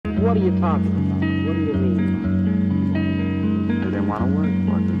What are you talking about? What do you mean? They didn't want to work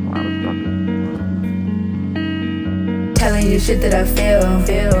for it. There's a lot of stuff. Telling you shit that I feel.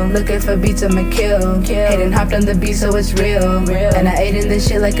 Looking for beats I'ma kill. Hayden hopped on the beat so it's real. And I ate in this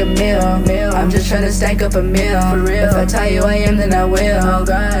shit like a meal. I'm just trying to stack up a meal. If I tell you I am, then I will.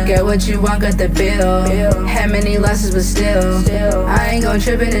 Get what you want, got the bill. Had many losses, but still I ain't gon'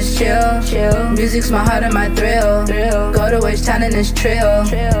 trip and it's chill. Music's my heart and my thrill. Go to H-Town and it's trill.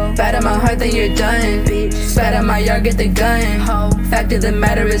 Bad on my heart, then you're done. Spat on my yard, get the gun. Fact of the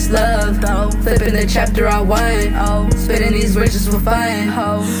matter is love. Flipping the chapter on one. Spitting these verses for fun.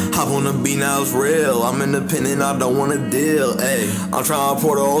 Hop on the beat, now it's real. I'm independent, I don't want a deal. Ayy, I'm trying to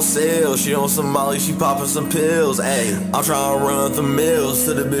pour the whole sale. She on some Molly, she popping some pills. Ayy, I'm trying to run up the mills.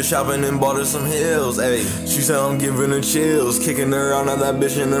 To the bitch shopping and bought her some heels. Ayy, she said I'm giving her chills. Kicking her out, now that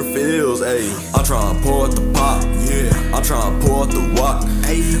bitch in her feels. Ayy, I'm trying to pour out the pop. Yeah, I'm trying to pour out the wok.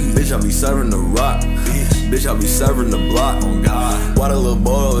 Ayy, bitch, I be serving the rock. Bitch, I be serving the block. Oh God, why the little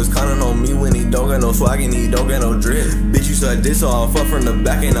boy always counting on me when he don't got no swag and he don't got no drip? Bitch, you said this, so I'll fuck from the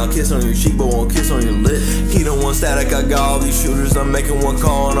back and I'll kiss on your cheek, but won't kiss on your lip. He the one static, I got all these shooters. I'm making one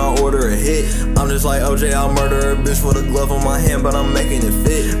call and I'll order a hit. I'm just like OJ, I'll murder a bitch with a glove on my hand, but I'm making it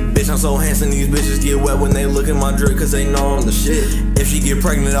fit. Bitch, I'm so handsome, these bitches get wet when they look at my drip, cause they know I'm the shit. If she get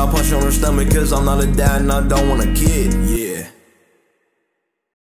pregnant, I'll punch her on her stomach, cause I'm not a dad and I don't want a kid. Yeah.